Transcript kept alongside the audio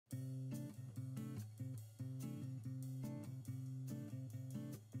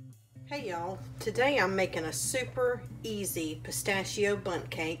Hey y'all, today I'm making a super easy pistachio bundt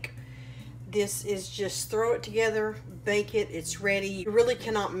cake. This is just throw it together, bake it, it's ready. You really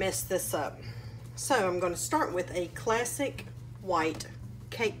cannot mess this up. So I'm going to start with a classic white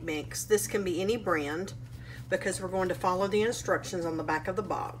cake mix. This can be any brand because we're going to follow the instructions on the back of the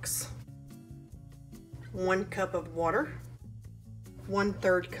box. 1 cup of water,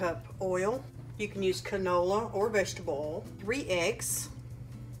 1/3 cup oil. You can use canola or vegetable oil, 3 eggs,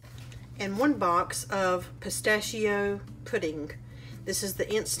 and 1 box of pistachio pudding. This is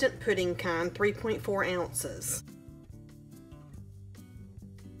the instant pudding kind, 3.4 ounces.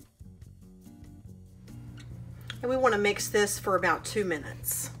 And we want to mix this for about 2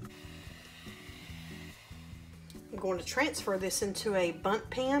 minutes. I'm going to transfer this into a bundt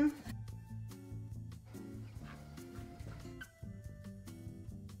pan.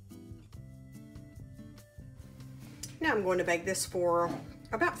 Now I'm going to bake this for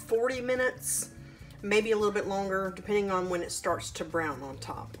about 40 minutes, maybe a little bit longer, depending on when it starts to brown on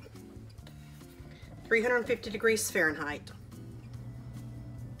top. 350 degrees Fahrenheit.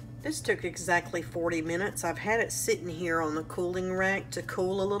 This took exactly 40 minutes. I've had it sitting here on the cooling rack to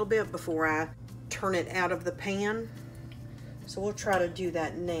cool a little bit before I turn it out of the pan. So we'll try to do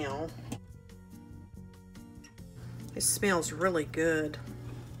that now. It smells really good.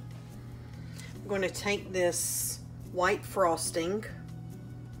 I'm going to take this white frosting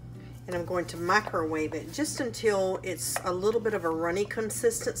and I'm going to microwave it just until it's a little bit of a runny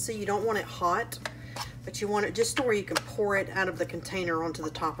consistency. You don't want it hot, but you want it just to where you can pour it out of the container onto the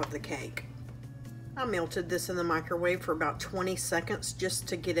top of the cake. I melted this in the microwave for about 20 seconds just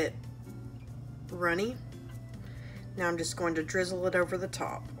to get it runny. Now I'm just going to drizzle it over the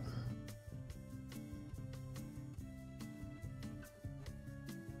top.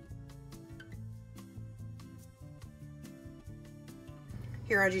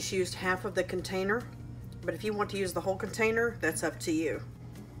 Here I just used half of the container, but if you want to use the whole container, that's up to you.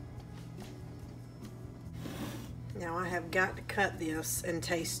 Now I have got to cut this and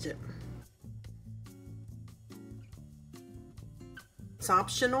taste it. It's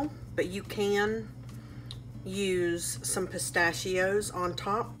optional, but you can use some pistachios on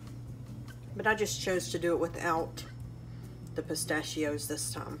top, but I just chose to do it without the pistachios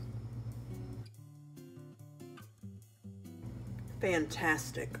this time.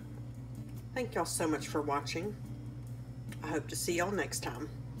 Fantastic. Thank y'all so much for watching. I hope to see y'all next time.